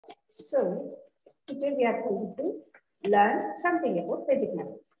So today we are going to learn something about Vedic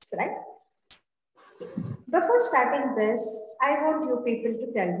mathematics, right? Yes. Before starting this, I want you people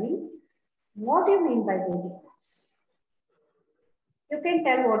to tell me what do you mean by Vedic maths? You can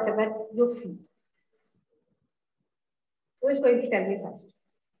tell whatever you feel. Who is going to tell me first?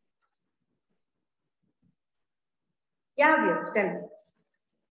 Yeah, Vyos, tell me.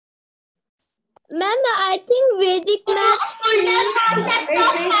 Ma'am, I think Vedic maths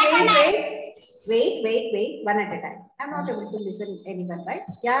Wait. One at a time. I'm not able to listen anyone, right?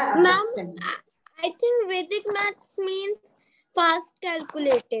 Yeah, Ma'am, tell me. I think Vedic maths means fast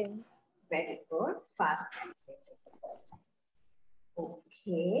calculating. Very good. Fast calculating.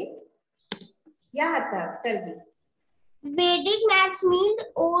 Okay. Yeah, Hatha, tell me. Vedic maths means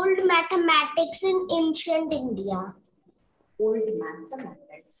old mathematics in ancient India. Old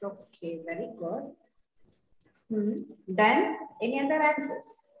mathematics. Okay, very good. Then, any other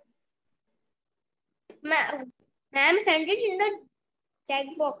answers? Ma'am, send it in the chat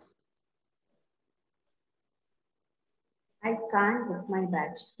box. I can't book my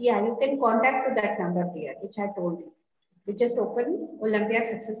batch. Yeah, you can contact to that number here, which I told you. You just open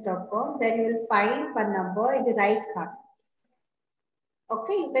olympiadsuccess.com, then you will find one number in the right corner.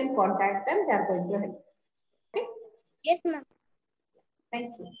 Okay, you can contact them, they are going to help. Okay? Yes, ma'am.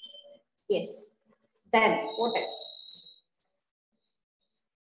 Thank you. Yes. Then, what else?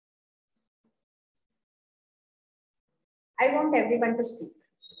 I want everyone to speak.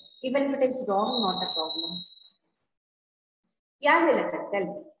 Even if it is wrong, not a problem. Yeah, Lilith, tell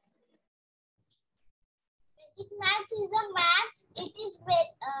me. Vedic maths is a maths. It is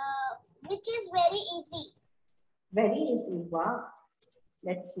which is very easy. Very easy. Wow.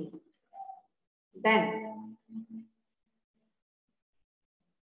 Let's see. Then.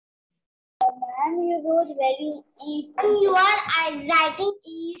 Ma'am, you wrote very easy. You are writing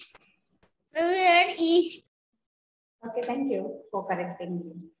east. We read east. Okay, thank you for correcting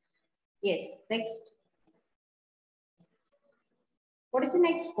me. Yes, next. What is the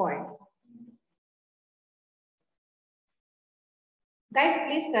next point? Guys,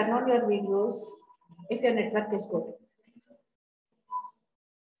 please turn on your videos if your network is good.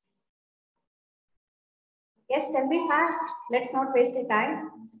 Yes, tell me fast. Let's not waste the time.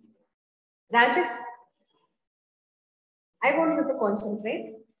 Rajesh, I want you to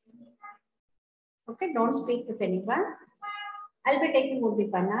concentrate. Okay, don't speak with anyone. I'll be taking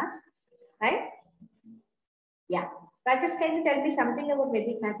Udipana, right? Yeah. Rajesh, can you tell me something about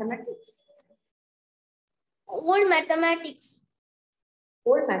Vedic mathematics? Old mathematics.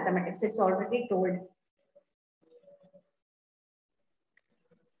 Old mathematics, it's already told.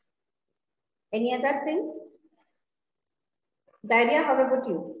 Any other thing? Daria, how about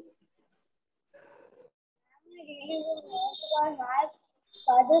you? My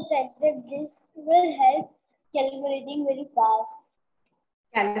father said that this will help calculating very fast.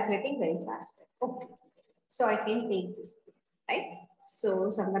 Calculating very fast. Okay. So I can take this, right? So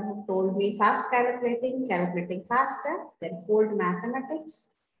someone who told me fast calculating, calculating faster, then old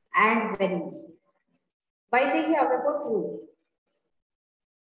mathematics, and very easy. Vaidhi, how about you?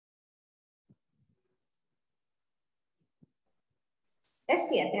 Yes,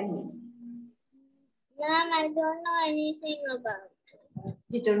 dear, tell me. Ma'am, I don't know anything about it.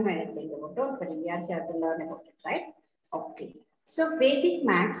 You don't know anything about it. Don't worry, we are here to learn about it, right? Okay. So Vedic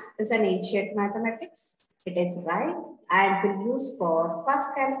maths is an ancient mathematics. It is right and will use for fast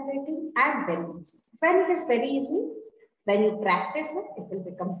calculating and very easy. When it is very easy, when you practice it, it will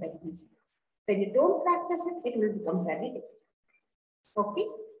become very easy. When you don't practice it, it will become very difficult. Okay?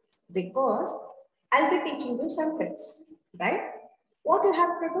 Because I'll be teaching you some tricks, right? What you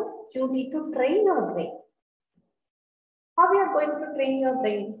have to do? You need to train your brain. How you are going to train your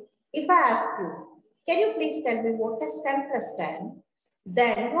brain? If I ask you, can you please tell me what is 10 plus 10?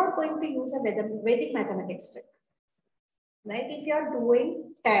 Then you are going to use a Vedic mathematics trick. Right? If you are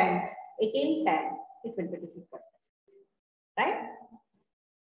doing 10, again 10, it will be difficult. Right?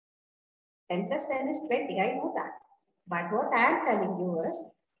 10 plus 10 is 20, I know that. But what I am telling you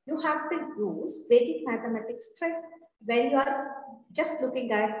is, you have to use Vedic mathematics trick when you are just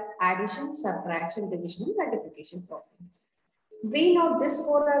looking at addition, subtraction, division, and multiplication problems. We know this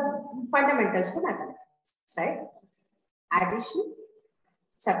for the fundamentals for mathematics, right? Addition,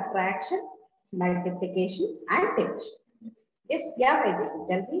 subtraction, multiplication, and division. Yes, yeah, Vaidhi,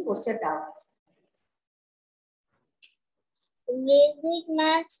 tell me what's your doubt? Vedic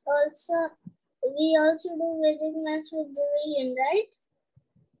maths also, we also do Vedic maths with division, right?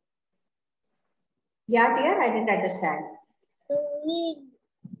 Yeah, dear, I didn't understand.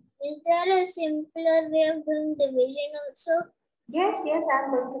 Is there a simpler way of doing division also? Yes,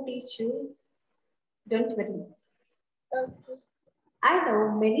 I'm going to teach you. Don't worry. Okay. I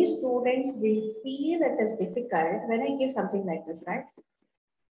know many students will feel it is difficult when I give something like this, right?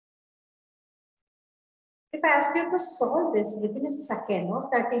 If I ask you to solve this within a second or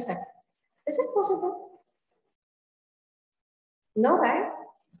 30 seconds, is it possible? No, right?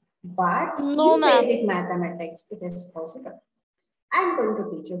 But No, in ma'am. Vedic mathematics, it is possible. I'm going to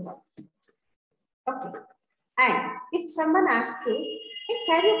teach you how. Okay. And if someone asks you, hey,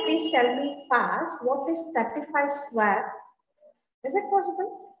 can you please tell me fast what is 35 square? Is it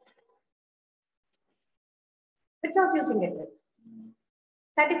possible? Without using it.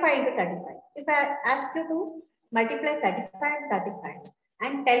 35 into 35. If I ask you to multiply 35 and 35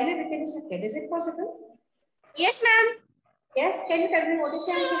 and tell me within a second, is it possible? Yes, ma'am. Yes, can you tell me what is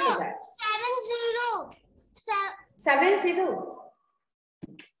the answer for that? 70. 70.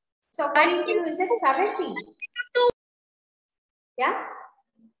 So according to you, is it 70? Yeah?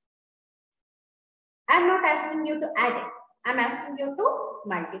 I'm not asking you to add it. I'm asking you to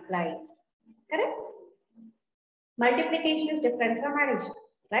multiply it. Correct? Multiplication is different from addition,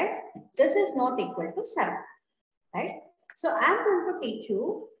 right? This is not equal to 7, right? So I'm going to teach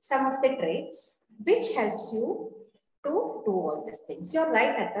you some of the tricks which helps you to do all these things. You're right,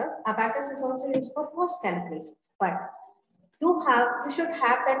 Atta. Abacus is also used for first calculations, but you should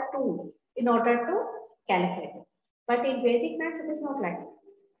have that tool in order to calculate it. But in Vedic maths, it is not like that.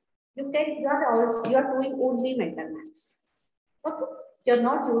 You are doing only mental maths. Okay, you're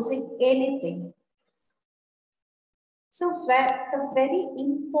not using anything. So the very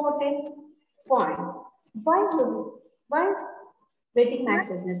important point, why Vedic maths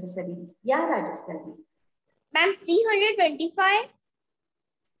is necessary? Yeah, Rajesh, tell me. Ma'am, 325.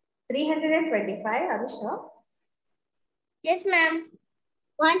 325, are you sure? Yes, ma'am.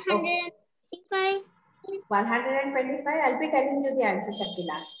 125. 125, I'll be telling you the answers at the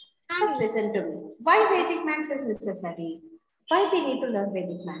last. Just listen to me. Why Vedic maths is necessary? Why we need to learn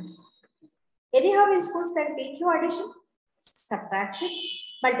Vedic maths? Anyhow, in schools they teach you addition, subtraction,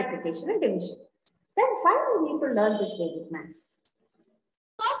 multiplication and division. Then why we need to learn this Vedic maths?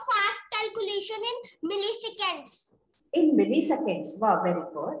 For fast calculation in milliseconds. In milliseconds, wow, very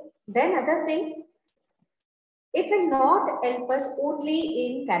good. Then other thing, it will not help us only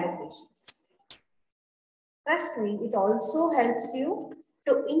in calculations. Trust me, it also helps you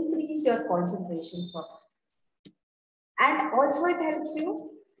to increase your concentration further. And also it helps you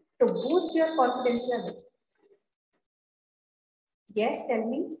to boost your confidence level. Yes, tell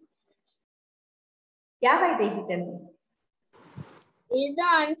me. Yeah, Vaidehi, tell me. Is the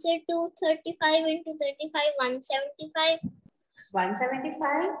answer to 35 into 35 175?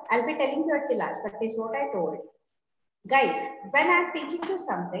 175, I'll be telling you at the last. That is what I told. Guys, when I'm teaching you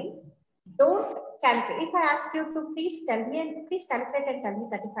something, don't calculate. If I ask you to please tell me and please calculate and tell me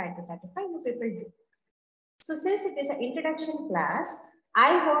 35 to 35, you people do. So since it is an introduction class,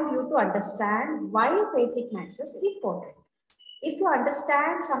 I want you to understand why Vedic maths is important. If you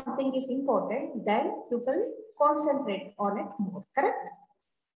understand something is important, then you will concentrate on it more, correct?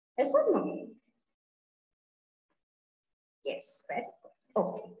 Yes or no? Yes, very good.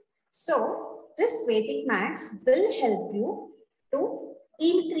 Okay. So this Vedic maths will help you to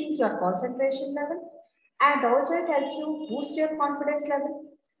increase your concentration level and also it helps you boost your confidence level.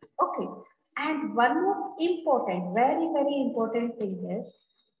 Okay. And one more important, very important thing is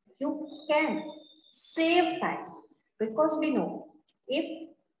you can save time because we know if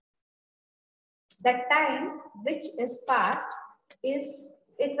the time which is past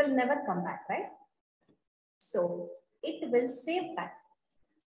it will never come back, right? So it will save time.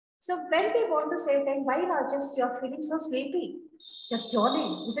 So when we want to save time, why Rajesh, you're feeling so sleepy? You're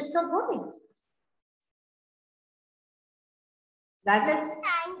yawning. Is it so boring? Rajesh.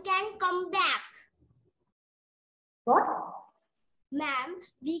 Time can come back. What? Ma'am,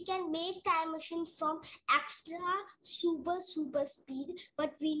 we can make time machine from extra super speed,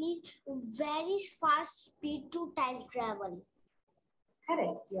 but we need very fast speed to time travel.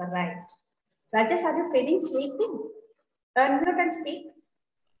 Correct, you're right. Rajesh, are you feeling sleepy? Unmute and speak.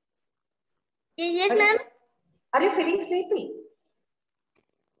 Yes, ma'am. Are you feeling sleepy?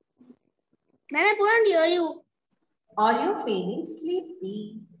 Ma'am, I couldn't hear you. Are you feeling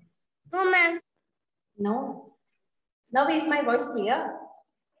sleepy? No, ma'am. No. Now is my voice clear?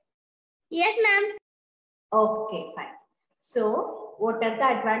 Yes, ma'am. Okay, fine. So, what are the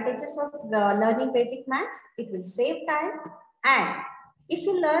advantages of learning Vedic maths? It will save time, and if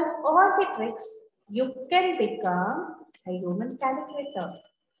you learn all the tricks, you can become a human calculator.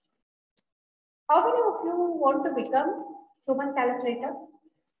 How many of you want to become human calculator?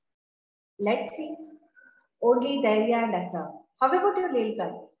 Let's see. Only Daria and Atta. How about your little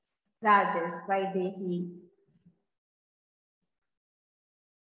girl? Rajas, Vaidehi,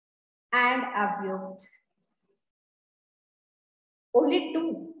 and Avyut. Only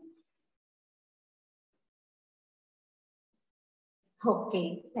two.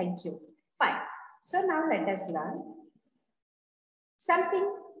 Okay, thank you. Fine. So now let us learn some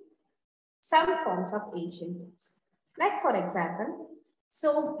forms of ancient books. Like for example,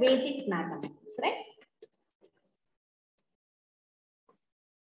 so Vedic mathematics, right?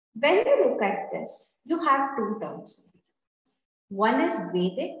 When you look at this, you have two terms. One is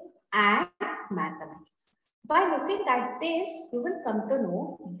Vedic and mathematics. By looking at this, you will come to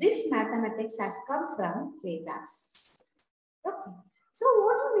know this mathematics has come from Vedas. Okay. So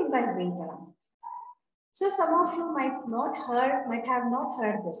what do you mean by Veda? So some of you might have not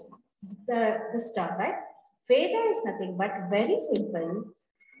heard this term, right? Veda is nothing but very simple.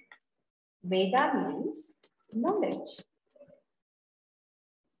 Veda means knowledge.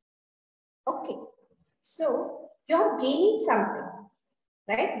 Okay. So you're gaining something,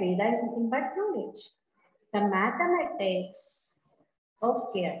 right? Veda is nothing but knowledge. The mathematics,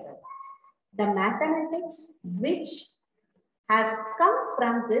 okay, the mathematics which has come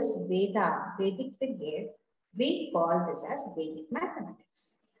from this Vedic period, we call this as Vedic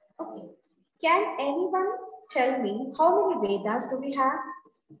mathematics. Okay. Can anyone tell me how many Vedas do we have?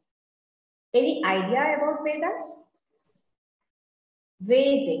 Any idea about Vedas?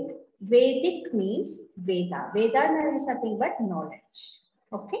 Vedic. Vedic means Veda. Veda is nothing but knowledge.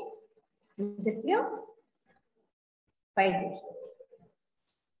 Okay. Is it clear? Vedic.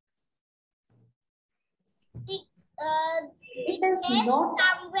 It is not.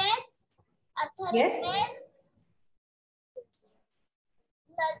 Yes.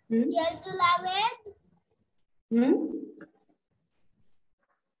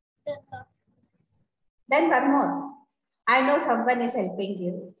 Then one more. I know someone is helping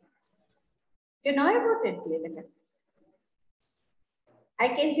you. Do you know about it, Lilith? I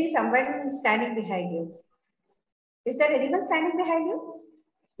can see someone standing behind you. Is there anyone standing behind you?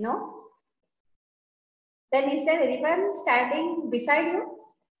 No? Then is there anyone standing beside you?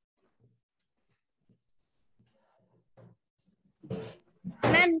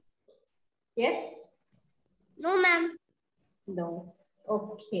 Ma'am. Yes? No, ma'am. No.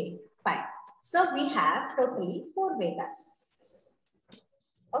 Okay, fine. So we have totally 4 Vedas.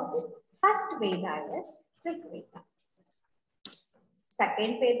 Okay. First Veda is Rig Veda.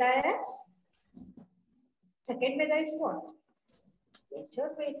 Second Veda is what? Yajur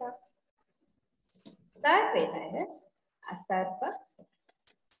Veda. Third Veda is Atharva,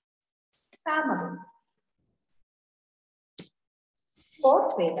 Samaveda.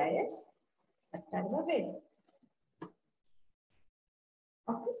 Fourth Veda is Atharva Veda.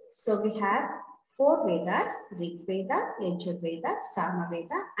 Okay, so we have 4 Vedas: Rig Veda, Yajur Veda,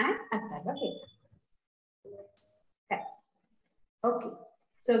 Samaveda, and Atharva Veda. Okay,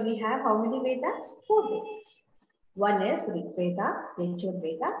 so we have how many Vedas? 4 Vedas. One is Rig Veda, Yajur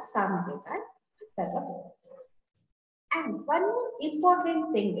Veda, Samaveda, and Atharva Veda. And one more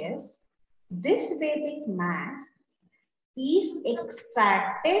important thing is this Vedic maths is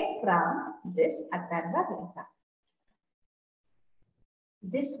extracted from this Atharva Veda.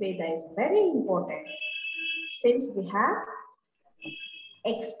 This Veda is very important since we have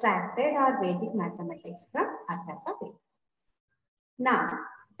extracted our Vedic mathematics from Atharva Veda. Now,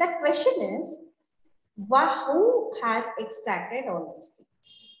 the question is, who has extracted all these things?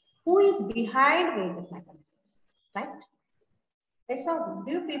 Who is behind Vedic mathematics, right? So,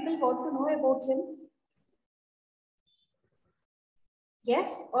 do you people want to know about him?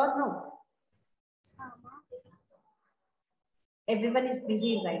 Yes or no? Everyone is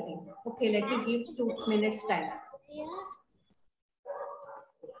busy in writing. Okay, let me give 2 minutes time.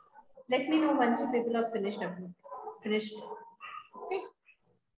 Let me know once you people are finished. Okay.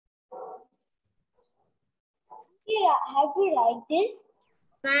 Have you liked this?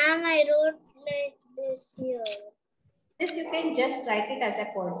 Ma'am, I wrote like this here. This you can just write it as a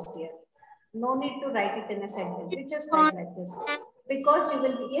points here. No need to write it in a sentence. You just write like this. Because you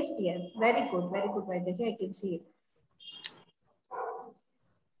will be, yes dear. Very good, Vaidehi. I can see it.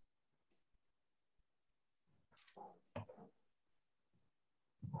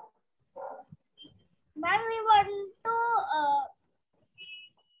 Ma'am, we want to,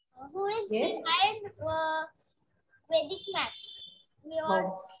 who is behind Vedic Maths?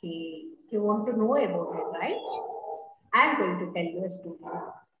 Okay. You want to know about it, right? Yes. I am going to tell you a story.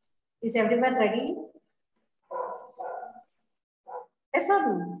 Is everyone ready? Yes or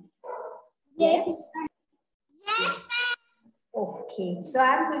no? Yes. Yes. Okay. So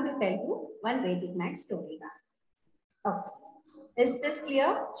I am going to tell you one Vedic Maths story now. Okay. Is this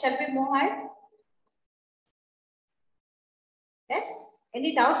clear? Shall we move ahead? Yes?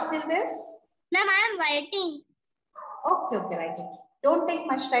 Any doubts till this? Ma'am, I am writing. Okay, okay, write it. Don't take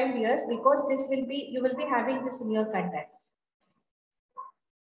much time, dears, because this will be, you will be having this in your content.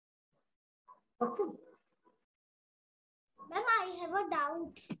 Okay. Ma'am, I have a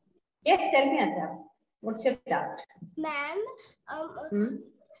doubt. Yes, tell me, Adha. What's your doubt? Ma'am, Hmm?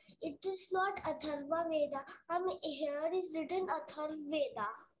 it is not Atharva Veda. Here is written Atharva Veda.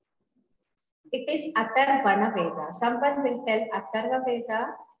 It is Atharvana Veda. Someone will tell Atharva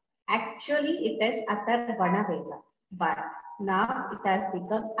Veda. Actually, it is Atharvana Veda. But now it has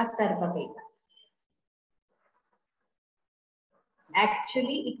become Atharva Veda.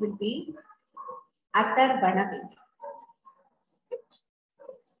 Actually, it will be Atharvana Veda.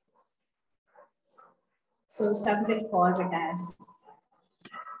 So some will call it as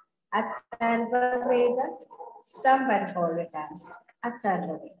Atharva Veda. Some will call it as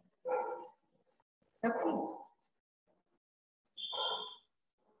Atharva Veda. Okay.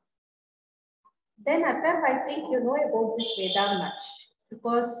 Then Atharva, I think you know about this Veda much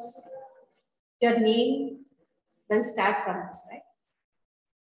because your name will start from this, right?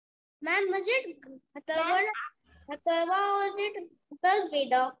 Ma'am, was it Atharva or is it Atharva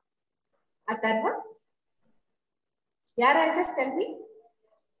Veda? Atharva? Yeah, just tell me.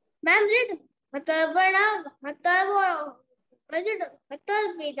 Ma'am, is it Atharva or is it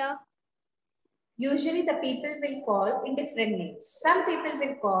Atharva Veda? Usually the people will call in different names. Some people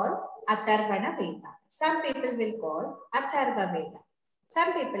will call Atharvana Veda. Some people will call Atharva Veda.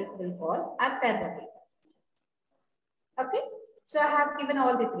 Some people will call Atharva Veda. Okay? So I have given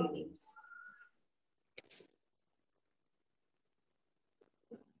all the three names.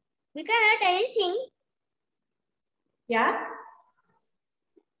 We can write anything. Yeah?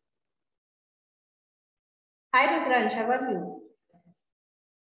 Hi Rudransh, how are you?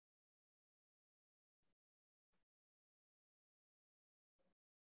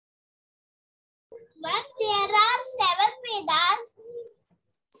 Ma'am, there are 7 Vedas.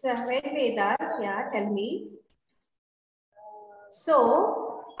 7 Vedas, yeah, tell me.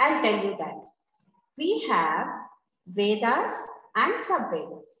 So, I'll tell you that. We have Vedas and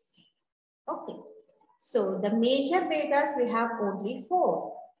sub-Vedas. Okay. So, the major Vedas, we have only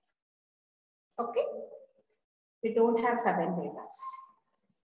 4. Okay. We don't have 7 Vedas.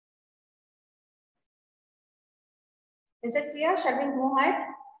 Is it clear? Shall we move ahead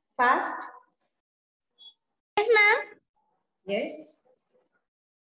fast? Yes, ma'am. Yes.